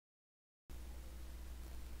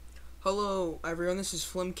Hello everyone, this is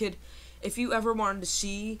flimkid. If you ever wanted to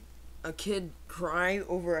see a kid cry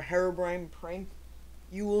over a Herobrine prank,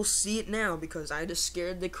 you will see it now because I just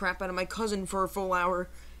scared the crap out of my cousin for a full hour,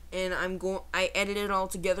 and I edited it all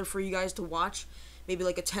together for you guys to watch, maybe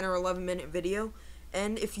like a 10 or 11 minute video.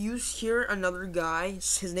 And if you hear another guy,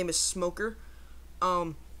 his name is Smoker,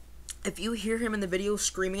 if you hear him in the video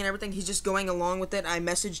screaming and everything, he's just going along with it. I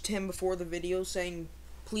messaged him before the video saying,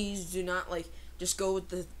 please do not, just go with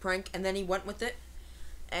the prank, and then he went with it,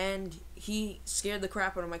 and he scared the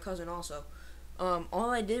crap out of my cousin also. All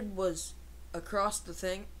I did was, across the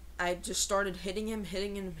thing, I just started hitting him.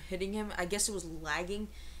 I guess it was lagging,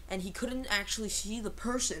 and he couldn't actually see the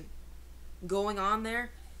person going on there,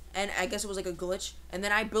 and I guess it was like a glitch, and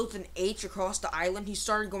then I built an H across the island. He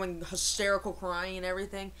started going hysterical, crying and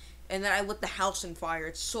everything, and then I lit the house on fire.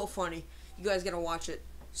 It's so funny. You guys gotta watch it.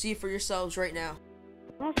 See it for yourselves right now.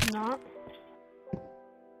 No, it's not.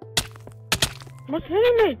 What's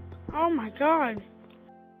hitting me? Oh my god.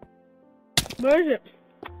 Where is it?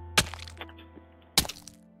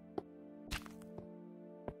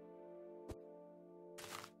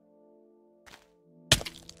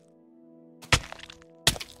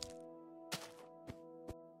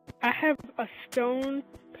 I have a stone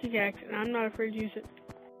pickaxe and I'm not afraid to use it.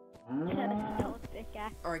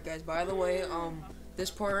 Alright guys, by the way,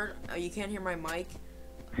 this part, you can't hear my mic,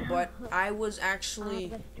 but I was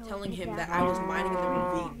actually telling him that I was mining in the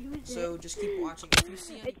ravine, so just keep watching. If you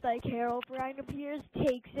see It's like Herobrine appears,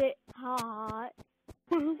 takes it, hot.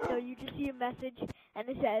 So you just see a message, and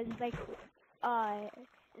it says,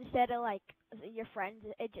 instead of, your friends,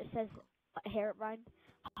 it just says, Herobrine,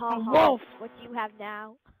 Wolf. What do you have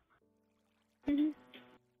now?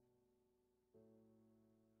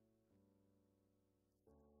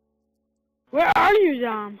 Where are you,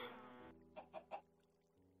 Dom?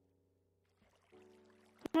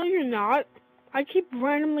 No, you're not. I keep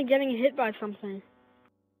randomly getting hit by something.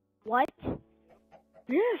 What?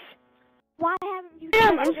 Yes. Why haven't you?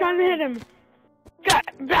 I'm trying to hit him.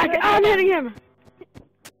 Back! I'm hitting him.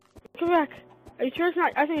 Come back. Are you sure it's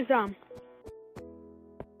not? I think it's Dom.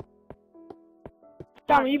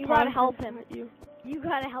 Dom, you gotta help him. You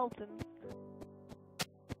gotta help him.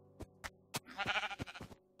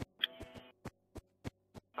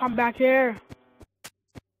 Come back here.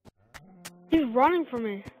 He's running from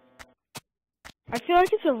me. I feel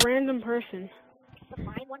like it's a random person. The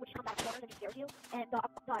mine one, which comes out of corners and scares you, and the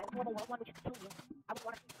normal one, which kills you. I wouldn't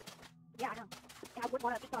want to. Yeah, I know. And I wouldn't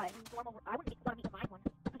want to meet the normal. I wouldn't want to meet the mine one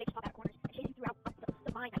because they just pop out of corners and chase you throughout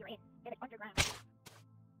the mine that you're in, and it's underground.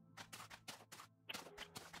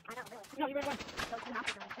 I know, really. No, you're right. So you have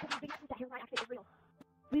to know. It's a big news that Herobrine actually is real.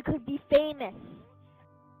 We could be famous.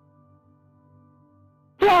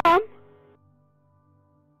 Dom.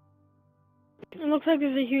 It looks like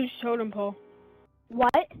there's a huge totem pole.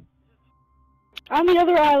 What? On the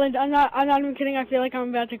other island. I'm not even kidding. I feel like I'm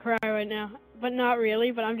about to cry right now. But not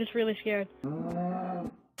really, but I'm just really scared.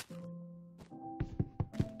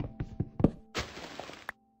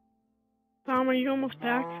 Tom, are you almost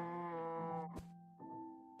back?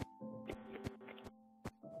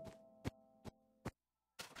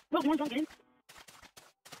 Look, one's on game.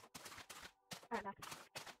 Alright, back.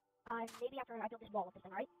 Maybe after I build this wall with this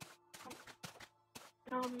thing, right?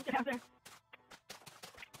 Get out there.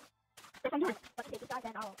 Yes, I'm doing it. Let's take this guy,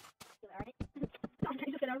 then I'll do it, alright? Tom, can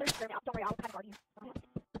you just get out of there? Don't worry, I'll kind of guard you.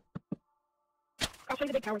 I'll show you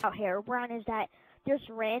the big tower. About Herobrine is that there's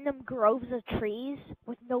random groves of trees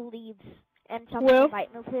with no leaves, and some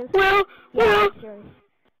invite no to.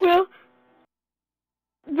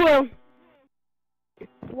 Will.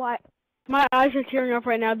 What? My eyes are tearing up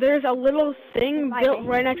right now. There's a little thing built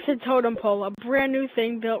right next to the totem pole. A brand new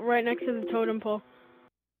thing built right next to the totem pole.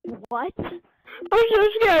 What? I'm so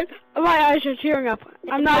scared. My eyes are tearing up.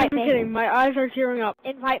 I'm not even kidding. My eyes are tearing up.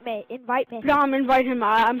 Invite me. Dom, invite him.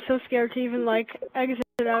 I'm so scared to even, exit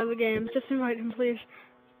out of the game. Just invite him, please.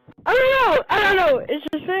 I don't know. It's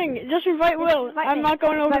a thing. Just invite Will. I'm not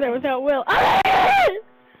going over there without Will.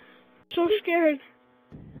 So scared.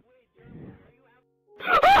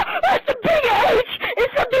 It's a big H!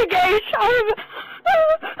 It's a big H!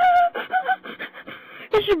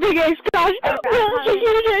 It's a big H, gosh! It's a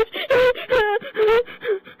huge H!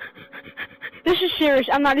 This is serious.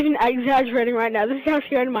 I'm not even exaggerating right now. This is how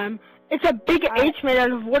scared I am. It's a big H made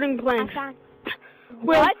out of wooden planks.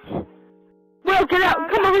 What? Will, get out!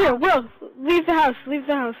 Come over here! Will, leave the house! Leave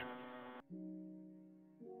the house!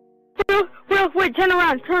 Will, wait, turn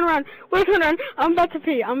around. Will, turn around. I'm about to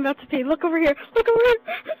pee. Look over here. Look.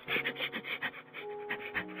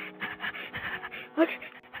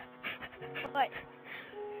 What?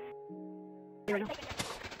 Here we go.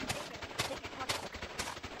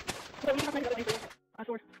 Wait, we can make it a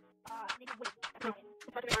sword. Make a wood. No, it's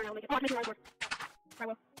about to be iron. I'll make it. Oh, I'm making an iron sword. I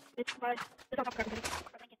will. It's on top of crafting.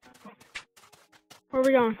 Where are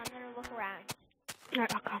we going? I'm gonna look around.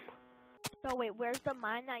 Alright, I'll come. So wait, where's the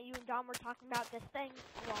mine that you and Dom were talking about? This thing?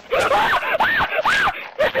 Well,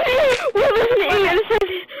 there's an E and it says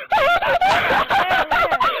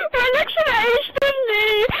right next to the H, there's an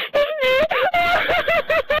E. There's an E.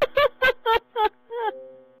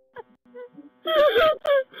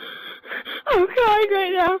 I'm crying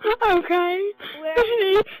right now. I'm crying. Where? There's an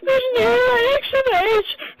E. There's an E right next to the H.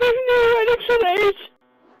 There's an E right next to the H.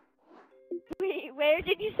 Wait, where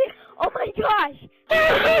did you say? Oh my gosh!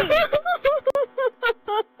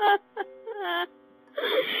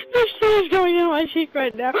 There's tears going down my cheek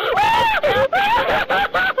right now.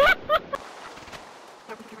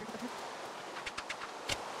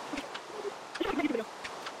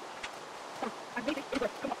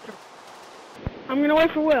 I'm gonna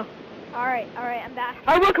wait for Will. Alright, I'm back.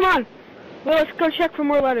 Alright, Will, come on. Well, let's go check for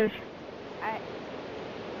more letters. Alright.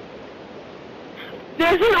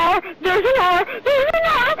 There's an R! There's an R! There's an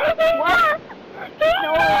R! There's an R!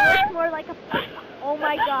 No, it's more like a. Oh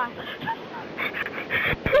my gosh.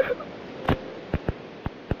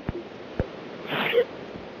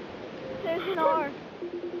 There's an R.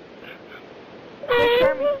 Wait,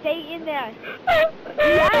 Jeremy, stay in there.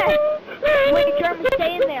 Yes! Wait, Jeremy,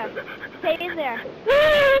 stay in there. Stay in there.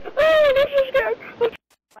 Oh, this is good.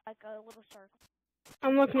 Like a little circle.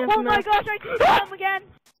 I'm looking at Oh the my map. gosh, I can see him again.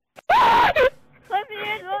 Let me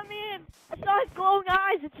in, let me in. I saw his glowing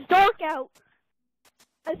eyes. It's dark out.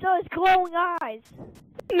 I saw his glowing eyes.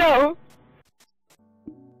 No.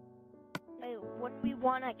 Wait, wouldn't we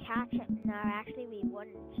want to catch him? No, actually we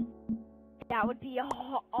wouldn't. That would be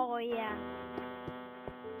oh yeah.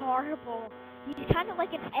 Horrible. He's kind of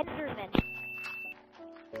like an Enderman.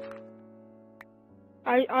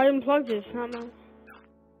 I unplugged this, not now.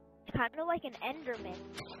 It's kind of like an Enderman.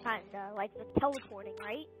 Kinda like the teleporting,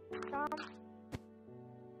 right, Tom?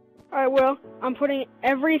 Alright, Will, I'm putting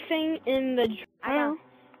everything in the I know.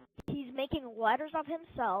 He's making letters of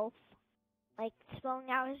himself, like spelling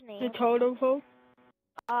out his name. The totem pole.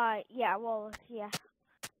 Yeah, well, yeah.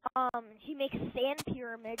 He makes sand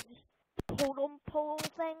pyramids, totem pole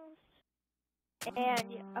things, and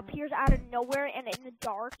appears out of nowhere, and in the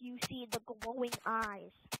dark you see the glowing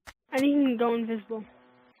eyes. And he can go invisible.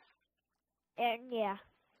 And yeah.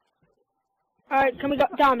 Alright, can we go?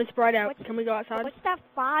 Dom, it's bright out. Can we go outside? What's that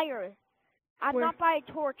fire? I'm Where? not by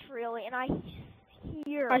a torch really, and I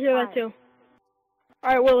hear I hear that too.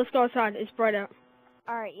 Alright, Will, let's go outside. It's bright out.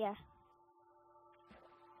 Alright, yeah.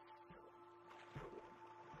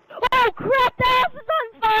 Oh crap, the house is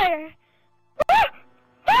on fire!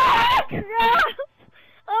 Crap!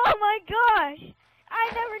 Oh my gosh!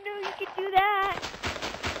 I never knew you could do that!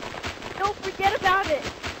 Don't forget about it!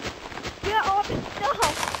 Get all the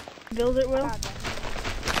stuff! Build it, Will?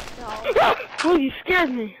 No. Will, you scared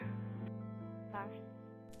me.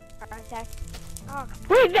 Alright, that's... Oh,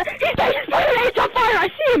 Wait, he's putting the H on fire! I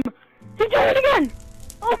see him! He's doing it again!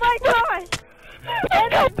 oh my gosh!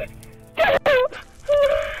 Get him!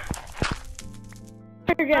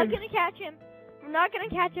 I'm Again. not gonna catch him. I'm not gonna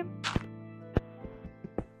catch him.